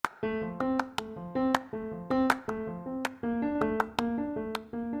Hey,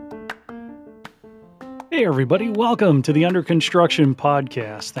 everybody. Welcome to the Under Construction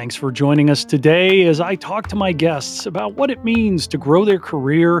Podcast. Thanks for joining us today as I talk to my guests about what it means to grow their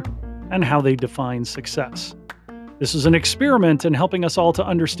career and how they define success. This is an experiment in helping us all to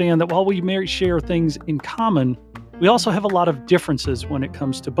understand that while we may share things in common, we also have a lot of differences when it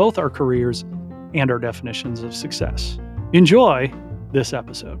comes to both our careers and our definitions of success. Enjoy this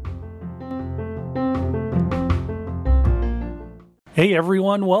episode. Hey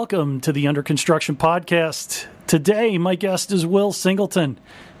everyone, welcome to the Under Construction Podcast. Today, my guest is Will Singleton.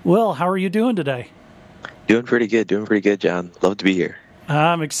 Will, how are you doing today? Doing pretty good, John. Love to be here.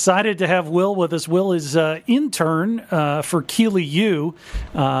 I'm excited to have Will with us. Will is intern for Keeley U,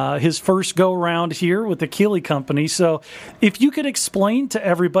 his first go-around here with the Keeley Company. So if you could explain to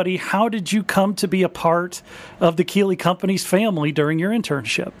everybody, how did you come to be a part of the Keeley Company's family during your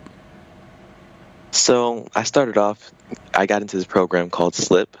internship? So I got into this program called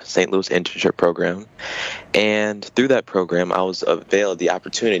SLIP, St. Louis Internship Program. And through that program, I was availed the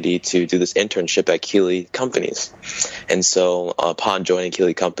opportunity to do this internship at Keeley Companies. And so upon joining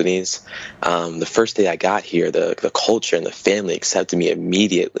Keeley Companies, the first day I got here, the culture and the family accepted me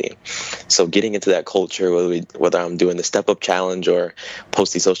immediately. So getting into that culture, whether I'm doing the Step Up Challenge or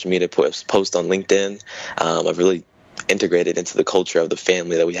posting social media posts on LinkedIn, I've really integrated into the culture of the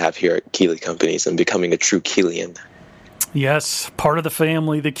family that we have here at Keeley Companies and becoming a true Keeleyan. Yes, part of the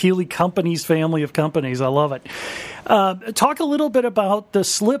family, the Keeley Companies family of companies. I love it. Talk a little bit about the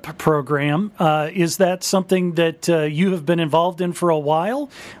SLIP program. Is that something that you have been involved in for a while?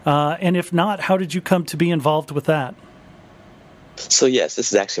 And if not, how did you come to be involved with that? So yes,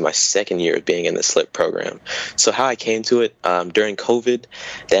 this is actually my second year of being in the SLIP program. So how I came to it, during COVID,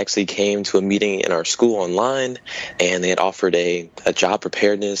 they actually came to a meeting in our school online, and they had offered a job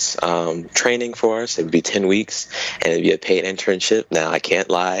preparedness training for us. It would be 10 weeks, and it would be a paid internship. Now, I can't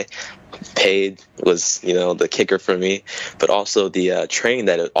lie. Paid was, the kicker for me, but also the training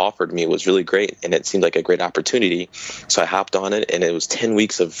that it offered me was really great, and it seemed like a great opportunity. So I hopped on it, and it was 10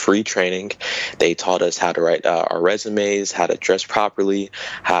 weeks of free training. They taught us how to write our resumes, how to dress properly,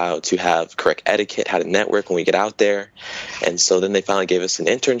 how to have correct etiquette, how to network when we get out there. And so then they finally gave us an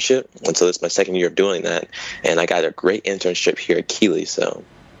internship, and so this is my second year of doing that, and I got a great internship here at Keeley. So.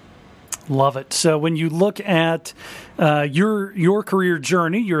 Love it. So when you look at your career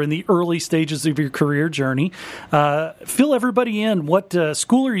journey, you're in the early stages of your career journey. Fill everybody in. What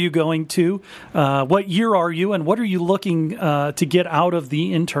school are you going to? What year are you? And what are you looking to get out of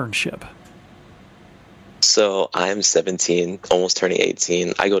the internship? So I'm 17, almost turning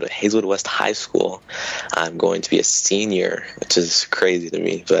 18. I go to Hazelwood West High School. I'm going to be a senior, which is crazy to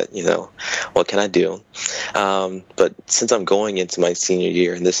me, but, what can I do? But since I'm going into my senior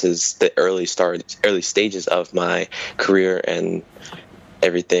year, and this is the early stages of my career and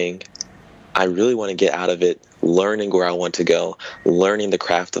everything, I really want to get out of it learning where I want to go, learning the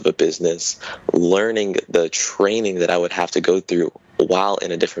craft of a business, learning the training that I would have to go through while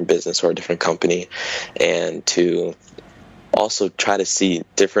in a different business or a different company, and to also try to see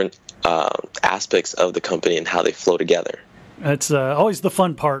different aspects of the company and how they flow together. That's always the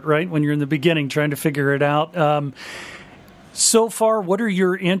fun part, right? When you're in the beginning trying to figure it out. So far, what are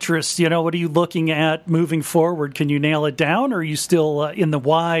your interests? What are you looking at moving forward? Can you nail it down, or are you still in the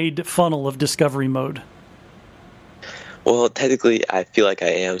wide funnel of discovery mode? Well, technically, I feel like I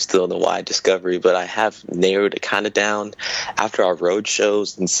am still in the wide discovery, but I have narrowed it kind of down after our road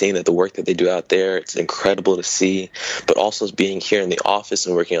shows and seeing that the work that they do out there, it's incredible to see. But also being here in the office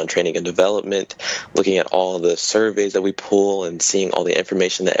and working on training and development, looking at all the surveys that we pull and seeing all the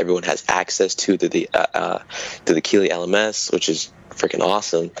information that everyone has access to through the Keeley LMS, which is freaking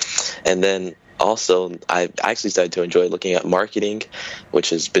awesome. And then also, I actually started to enjoy looking at marketing,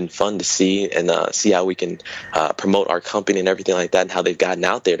 which has been fun to see, and see how we can promote our company and everything like that, and how they've gotten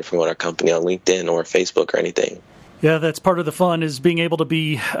out there to promote our company on LinkedIn or Facebook or anything. Yeah, that's part of the fun, is being able to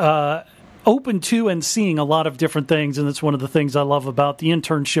be open to and seeing a lot of different things. And that's one of the things I love about the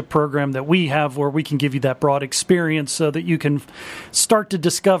internship program that we have, where we can give you that broad experience so that you can start to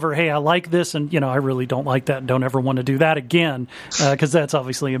discover, hey, I like this, and I really don't like that and don't ever want to do that again, because that's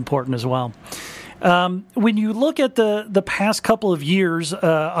obviously important as well. When you look at the past couple of years,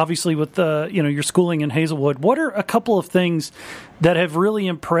 obviously with your schooling in Hazelwood, what are a couple of things that have really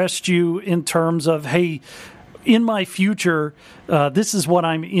impressed you in terms of, hey, in my future, this is what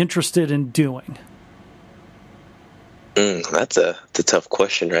I'm interested in doing? That's a tough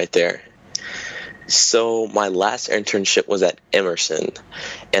question right there. So my last internship was at Emerson,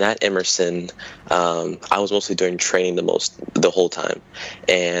 and at Emerson, I was mostly doing training the whole time,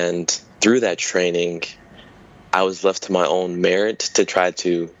 and through that training, I was left to my own merit to try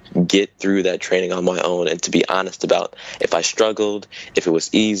to get through that training on my own and to be honest about if I struggled, if it was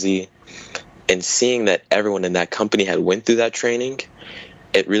easy, and seeing that everyone in that company had went through that training,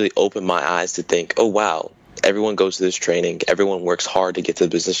 it really opened my eyes to think, oh wow, everyone goes to this training, everyone works hard to get to the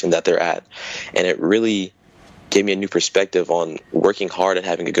position that they're at, and it really gave me a new perspective on working hard and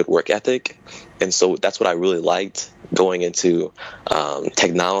having a good work ethic. And so that's what I really liked going into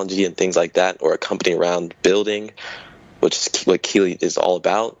technology and things like that, or a company around building, which is what Keeley is all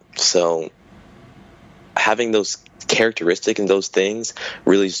about. So having those characteristics and those things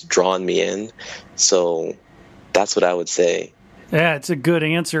really has drawn me in. So that's what I would say. Yeah, it's a good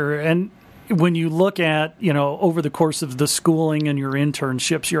answer. And when you look at, over the course of the schooling and your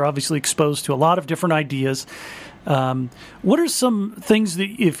internships, you're obviously exposed to a lot of different ideas. What are some things that,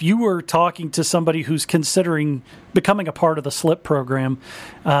 if you were talking to somebody who's considering becoming a part of the SLIP program,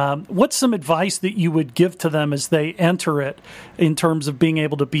 what's some advice that you would give to them as they enter it in terms of being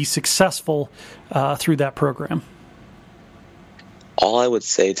able to be successful through that program? All I would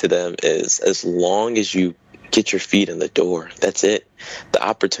say to them is, as long as you get your feet in the door, that's it. The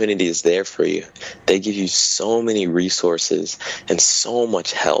opportunity is there for you. They give you so many resources and so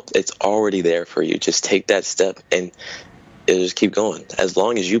much help. It's already there for you. Just take that step and it'll just keep going. As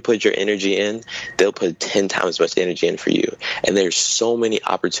long as you put your energy in, they'll put 10 times as much energy in for you. And there's so many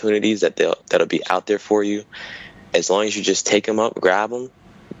opportunities that'll be out there for you. As long as you just take them up, grab them,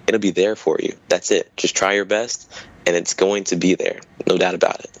 it'll be there for you. That's it. Just try your best and it's going to be there. No doubt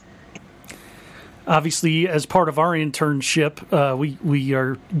about it. Obviously, as part of our internship, we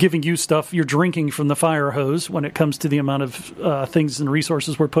are giving you stuff. You're drinking from the fire hose when it comes to the amount of things and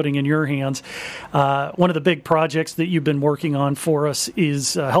resources we're putting in your hands. One of the big projects that you've been working on for us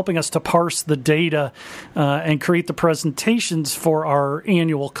is helping us to parse the data and create the presentations for our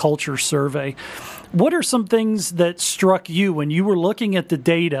annual culture survey. What are some things that struck you when you were looking at the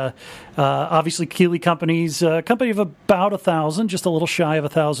data? Obviously, Keeley Company's a company of about 1,000, just a little shy of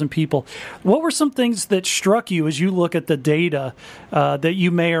 1,000 people. What were some things that struck you as you look at the data that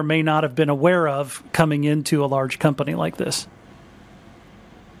you may or may not have been aware of coming into a large company like this?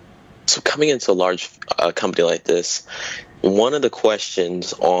 So coming into a large company like this, one of the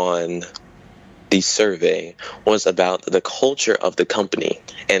questions on the survey was about the culture of the company,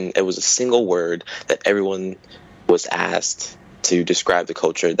 and it was a single word that everyone was asked to describe the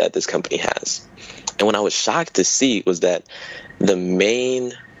culture that this company has. And what I was shocked to see was that the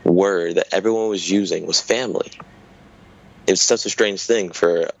main word that everyone was using was family. It's such a strange thing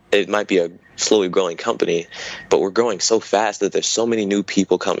it might be a slowly growing company, but we're growing so fast that there's so many new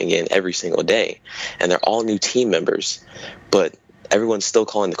people coming in every single day, and they're all new team members, but everyone's still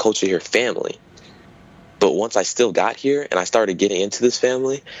calling the culture here family. But once I still got here and I started getting into this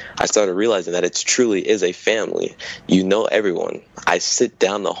family, I started realizing that it truly is a family. You know everyone. I sit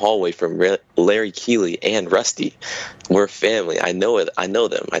down the hallway from Larry Keeley and Rusty. We're family. I know it. I know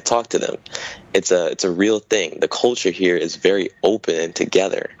them. I talk to them. It's a real thing. The culture here is very open and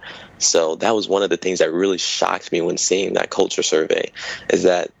together. So that was one of the things that really shocked me when seeing that culture survey, is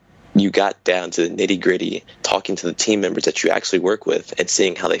that you got down to the nitty-gritty, talking to the team members that you actually work with and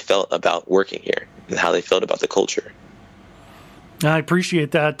seeing how they felt about working here and how they felt about the culture. I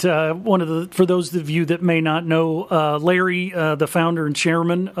appreciate that. For those of you that may not know, Larry, the founder and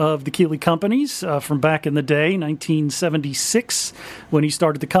chairman of the Keeley Companies from back in the day, 1976, when he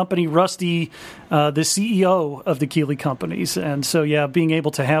started the company. Rusty, the CEO of the Keeley Companies. And so, yeah, being able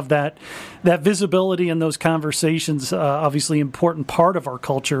to have that visibility in those conversations, obviously important part of our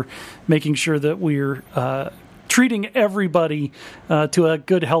culture, making sure that we're treating everybody to a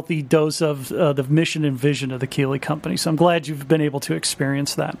good, healthy dose of the mission and vision of the Keeley Company. So I'm glad you've been able to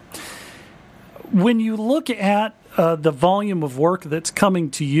experience that. When you look at the volume of work that's coming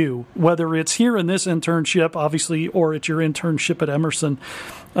to you, whether it's here in this internship, obviously, or at your internship at Emerson,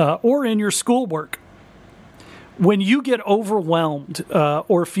 or in your schoolwork, when you get overwhelmed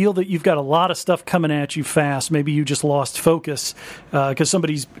or feel that you've got a lot of stuff coming at you fast, maybe you just lost focus because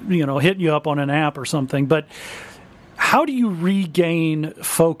somebody's hitting you up on an app or something, but how do you regain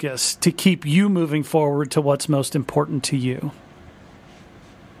focus to keep you moving forward to what's most important to you?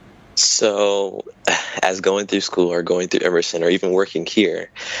 So as going through school or going through Emerson or even working here,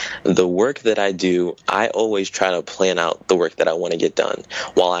 the work that I do, I always try to plan out the work that I want to get done.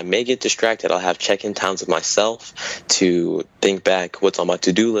 While I may get distracted, I'll have check-in times with myself to think back what's on my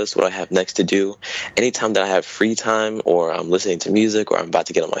to-do list, what I have next to do. Anytime that I have free time or I'm listening to music or I'm about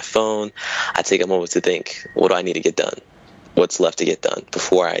to get on my phone, I take a moment to think, what do I need to get done? What's left to get done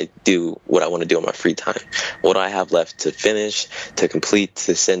before I do what I want to do in my free time? What do I have left to finish, to complete,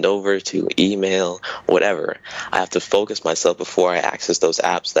 to send over, to email, whatever? I have to focus myself before I access those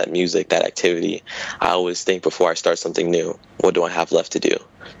apps, that music, that activity. I always think before I start something new, what do I have left to do?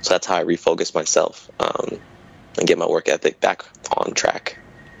 So that's how I refocus myself and get my work ethic back on track.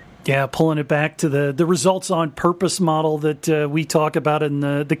 Yeah, pulling it back to the results on purpose model that we talk about in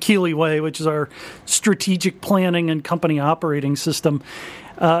the Keeley Way, which is our strategic planning and company operating system.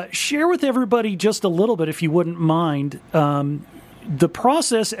 Share with everybody just a little bit, if you wouldn't mind, the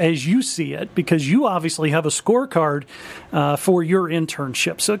process as you see it, because you obviously have a scorecard for your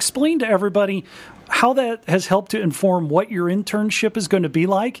internship. So explain to everybody how that has helped to inform what your internship is going to be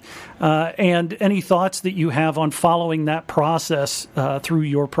like, and any thoughts that you have on following that process through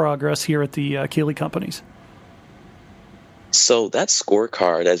your progress here at the Keeley Companies. So that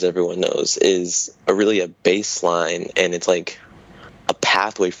scorecard, as everyone knows, is really a baseline, and it's like a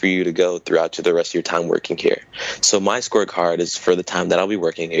pathway for you to go throughout to the rest of your time working here. So my scorecard is for the time that I'll be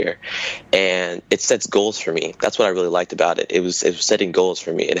working here, and it sets goals for me. That's what I really liked about it. It was setting goals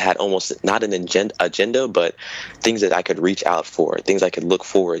for me. It had almost not an agenda, but things that I could reach out for, things I could look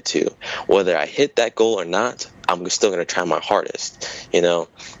forward to. Whether I hit that goal or not, I'm still going to try my hardest,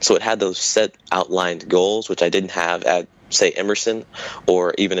 So it had those set outlined goals, which I didn't have at, say, Emerson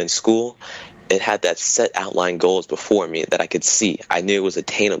or even in school. It had that set outline goals before me that I could see. I knew it was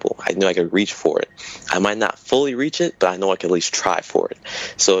attainable. I knew I could reach for it. I might not fully reach it, but I know I could at least try for it.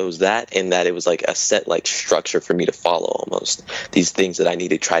 So it was that, and that it was like a set structure for me to follow almost. These things that I need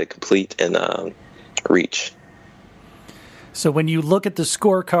to try to complete and reach. So when you look at the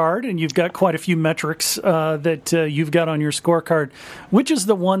scorecard, and you've got quite a few metrics that you've got on your scorecard, which is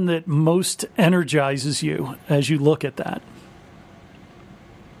the one that most energizes you as you look at that?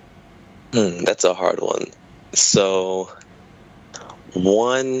 That's a hard one. So I'm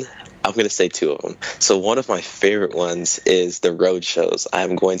going to say two of them. So one of my favorite ones is the road shows.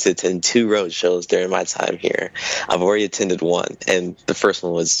 I'm going to attend 2 road shows during my time here. I've already attended one, and the first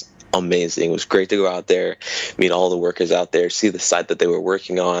one was amazing. It was great to go out there, meet all the workers out there, see the site that they were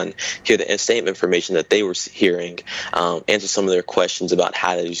working on, hear the same information that they were hearing, answer some of their questions about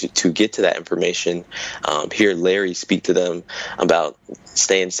how to get to that information, hear Larry speak to them about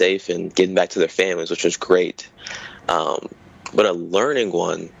staying safe and getting back to their families, which was great. But a learning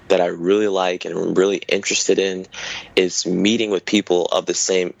one that I really like and I'm really interested in is meeting with people of the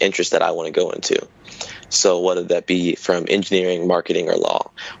same interest that I want to go into. So whether that be from engineering, marketing, or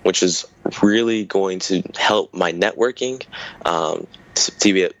law, which is really going to help my networking,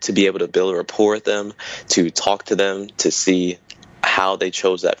 to be able to build a rapport with them, to talk to them, to see how they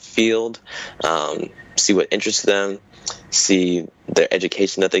chose that field, see what interests them, see their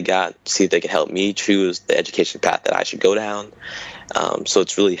education that they got, see if they can help me choose the education path that I should go down. So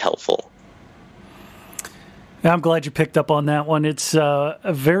it's really helpful. I'm glad you picked up on that one. It's a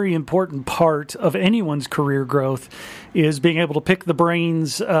very important part of anyone's career growth is being able to pick the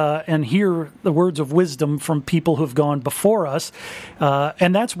brains and hear the words of wisdom from people who have gone before us.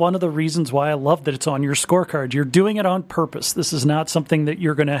 And that's one of the reasons why I love that it's on your scorecard. You're doing it on purpose. This is not something that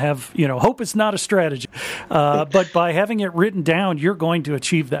you're going to have, hope it's not a strategy. But by having it written down, you're going to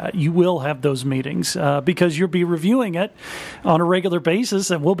achieve that. You will have those meetings because you'll be reviewing it on a regular basis,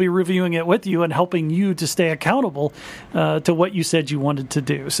 and we'll be reviewing it with you and helping you to stay accountable to what you said you wanted to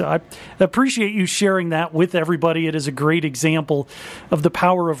do. So I appreciate you sharing that with everybody. It is a great example of the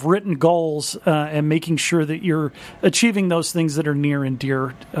power of written goals and making sure that you're achieving those things that are near and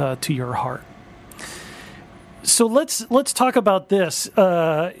dear to your heart. So let's talk about this.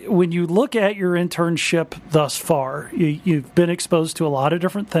 When you look at your internship thus far, you've been exposed to a lot of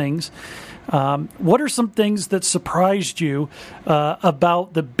different things. What are some things that surprised you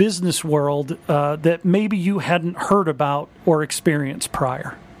about the business world that maybe you hadn't heard about or experienced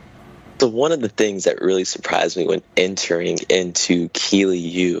prior? So one of the things that really surprised me when entering into Keeley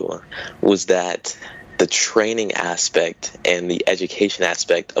U was that the training aspect and the education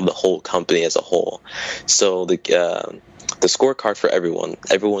aspect of the whole company as a whole. So the scorecard for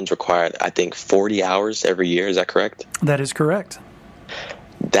everyone's required, I think, 40 hours every year. Is that correct? That is correct.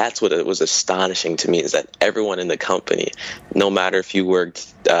 that's what it was astonishing to me, is that everyone in the company, no matter if you worked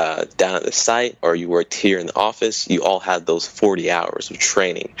down at the site or you worked here in the office, you all had those 40 hours of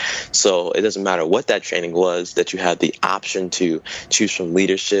training. So it doesn't matter what that training was, that you had the option to choose from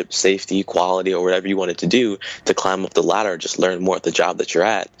leadership, safety, quality, or whatever you wanted to do to climb up the ladder or just learn more at the job that you're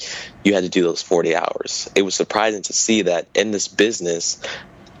at. You had to do those 40 hours. It was surprising to see that in this business,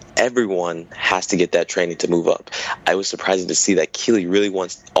 everyone has to get that training to move up. I was surprised to see that Keeley really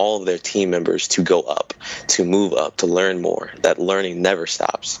wants all of their team members to go up, to move up, to learn more. That learning never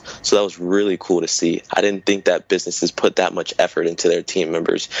stops. So that was really cool to see. I didn't think that businesses put that much effort into their team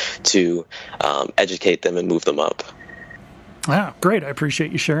members to educate them and move them up. Wow, great. I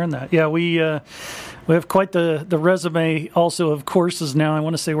appreciate you sharing that. Yeah, we have quite the resume also of courses now. I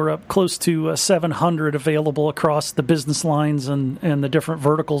want to say we're up close to 700 available across the business lines and the different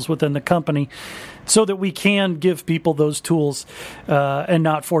verticals within the company, so that we can give people those tools and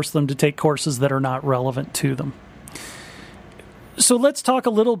not force them to take courses that are not relevant to them. So let's talk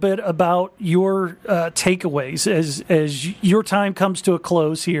a little bit about your takeaways as your time comes to a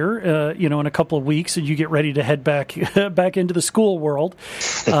close here, in a couple of weeks, and you get ready to head back into the school world.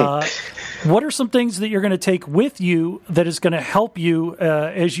 What are some things that you're going to take with you that is going to help you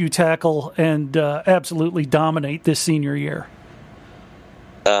as you tackle and absolutely dominate this senior year?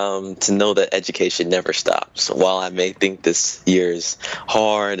 To know that education never stops. While I may think this year is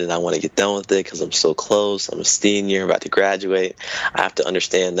hard and I want to get done with it because I'm so close, I'm a senior, about to graduate, I have to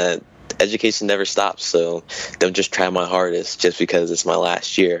understand that education never stops. So don't just try my hardest just because it's my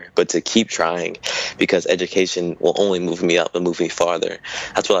last year, but to keep trying, because education will only move me up and move me farther.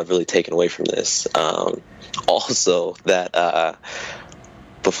 That's what I've really taken away from this. Also, that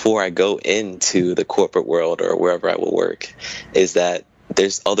before I go into the corporate world or wherever I will work, is that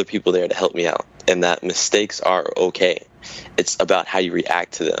there's other people there to help me out, and that mistakes are okay. It's about how you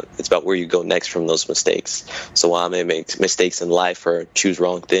react to them. It's about where you go next from those mistakes. So while I may make mistakes in life or choose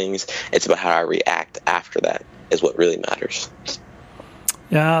wrong things, it's about how I react after that is what really matters.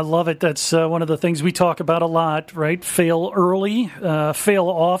 Yeah, I love it. That's one of the things we talk about a lot, right? Fail early, fail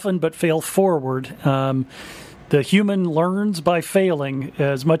often, but fail forward. The human learns by failing.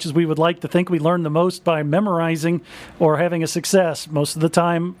 As much as we would like to think we learn the most by memorizing or having a success, most of the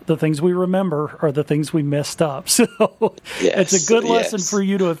time the things we remember are the things we messed up. So it's a good lesson for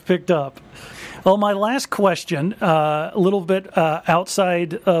you to have picked up. Well, my last question, a little bit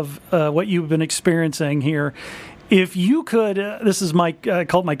outside of what you've been experiencing here. If you could, this is I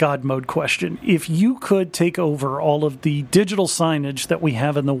call it my God mode question. If you could take over all of the digital signage that we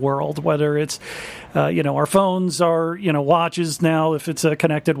have in the world, whether it's, our phones, our, watches now, if it's a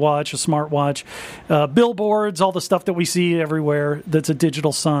connected watch, a smart watch, billboards, all the stuff that we see everywhere that's a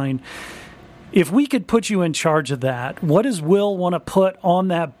digital sign. If we could put you in charge of that, what does Will want to put on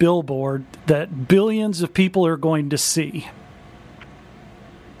that billboard that billions of people are going to see?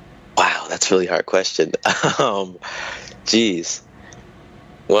 Wow, that's a really hard question. Geez.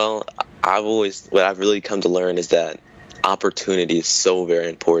 Well, what I've really come to learn is that opportunity is so very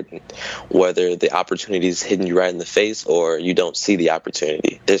important. Whether the opportunity is hitting you right in the face or you don't see the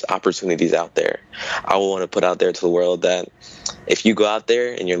opportunity, there's opportunities out there. I want to put out there to the world that if you go out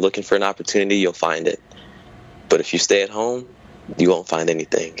there and you're looking for an opportunity, you'll find it. But if you stay at home, you won't find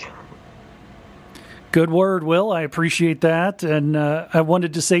anything. Good word, Will. I appreciate that. And I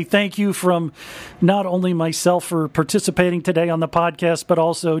wanted to say thank you from not only myself for participating today on the podcast, but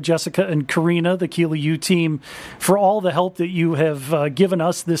also Jessica and Karina, the Keeley U team, for all the help that you have given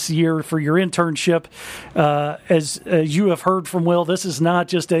us this year for your internship. As you have heard from Will, this is not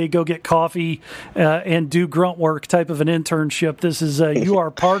just a go get coffee and do grunt work type of an internship. This is you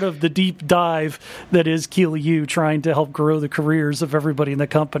are part of the deep dive that is Keeley U, trying to help grow the careers of everybody in the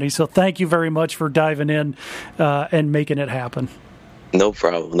company. So thank you very much for diving in and making it happen. No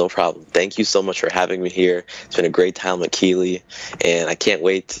problem. Thank you so much for having me here. It's been a great time at Keeley, and I can't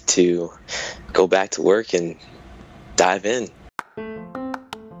wait to go back to work and dive in.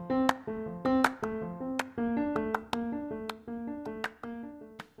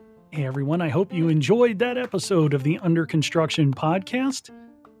 Hey everyone, I hope you enjoyed that episode of the Under Construction podcast.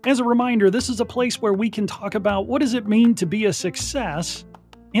 As a reminder, this is a place where we can talk about what does it mean to be a success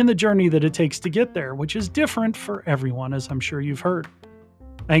in the journey that it takes to get there, which is different for everyone, as I'm sure you've heard.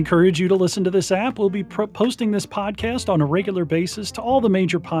 I encourage you to listen to this app. We'll be posting this podcast on a regular basis to all the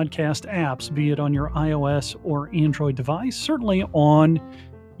major podcast apps, be it on your iOS or Android device, certainly on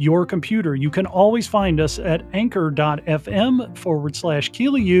your computer. You can always find us at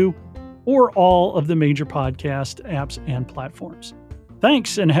anchor.fm/KeeleyU or all of the major podcast apps and platforms.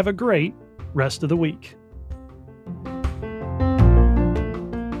 Thanks, and have a great rest of the week.